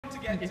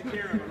get to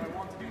Kieran, or I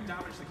want to do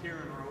damage to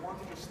Kieran, or I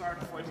want to just start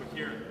a fight with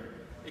Kieran,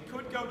 it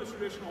could go the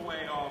traditional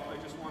way of I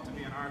just want to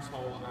be an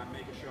arsehole and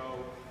make a show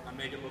and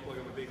make it look like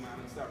I'm a big man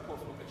and start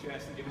puffing up the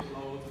chest and giving it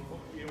loads and fuck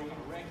you, I'm going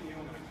to wreck you,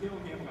 I'm going to kill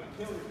you, I'm going to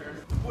kill your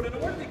parents. But in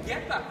order to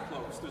get that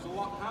close, there's a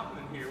lot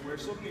happening here where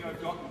suddenly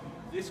I've gotten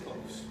this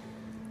close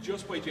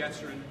just by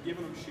gesturing,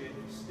 giving them shit,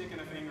 sticking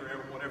a finger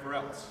out, whatever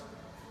else.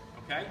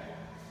 Okay?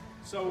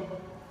 So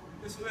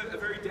this is a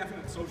very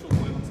definite social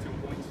violence to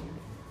a point.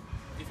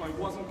 If I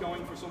wasn't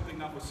going for something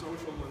that was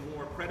social and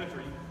more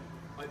predatory,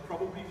 I'd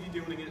probably be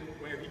doing it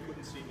where he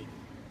couldn't see me.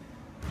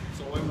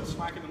 So I would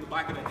smack him in the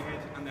back of the head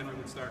and then I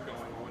would start going,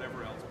 or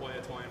whatever else, by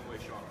a time, by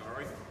shock,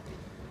 alright?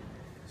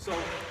 So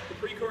the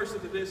precursor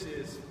to this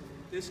is,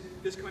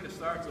 this kind of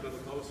starts a little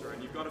closer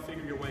and you've got to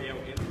figure your way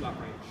out into that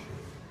range.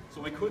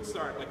 So I could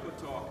start, I could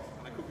talk,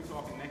 and I could be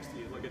talking next to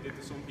you like I did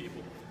to some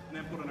people, and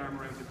then put an arm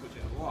around you, put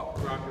you in a lock,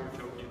 grab you or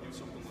choke you, do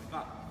something like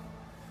that.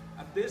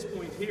 At this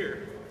point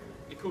here,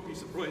 it could be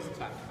surprise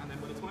attack, and then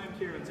by the time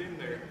Kieran's in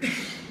there,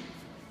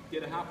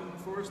 did it happen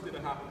first, did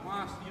it happen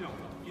last? You don't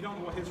know. You don't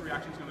know what his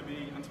reaction is going to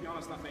be, and to be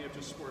honest, that may have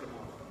just spurred him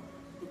on.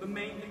 But the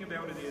main thing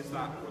about it is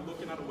that we're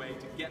looking at a way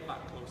to get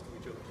that close to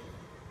each other.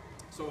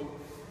 So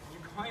you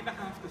kind of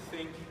have to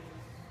think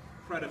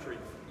predatory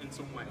in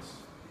some ways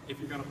if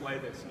you're going to play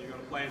this, and you're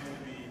going to play it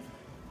to be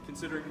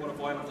considering what a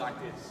violent act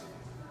is.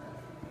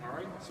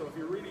 Alright? So if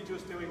you're really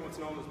just doing what's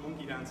known as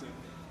monkey dancing,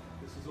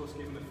 this is us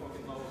giving it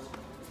fucking loads,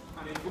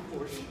 and in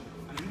proportion,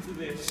 and into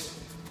this,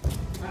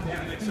 and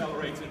then it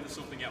accelerates into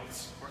something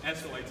else, or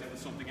escalates into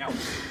something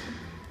else.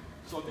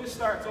 So this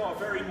starts off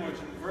very much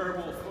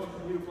verbal, fuck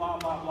you, blah,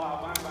 blah,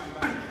 blah, bang,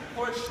 bang, bang,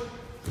 push.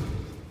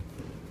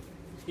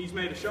 He's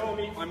made a show of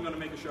me, I'm going to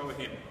make a show of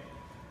him.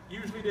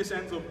 Usually this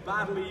ends up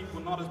badly,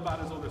 but not as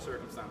bad as other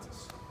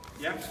circumstances.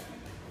 Yeah?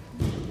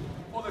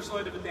 Other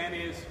side of it then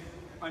is,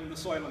 I'm the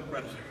silent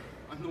predator.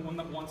 I'm the one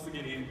that wants to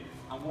get in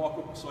and walk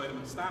up beside him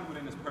and stand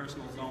within his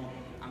personal zone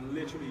and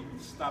literally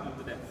stab him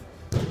to death.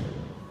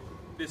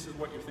 This is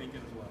what you're thinking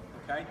as well,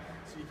 okay?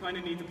 So you kind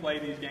of need to play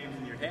these games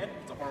in your head.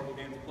 It's a horrible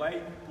game to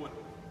play, but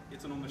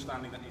it's an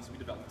understanding that needs to be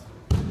developed,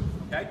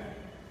 okay?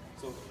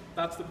 So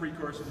that's the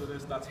precursor to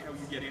this, that's how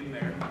you get in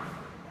there.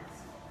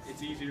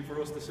 It's easier for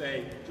us to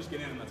say, just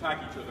get in and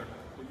attack each other,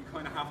 but you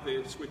kind of have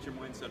to switch your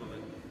mindset a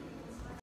little.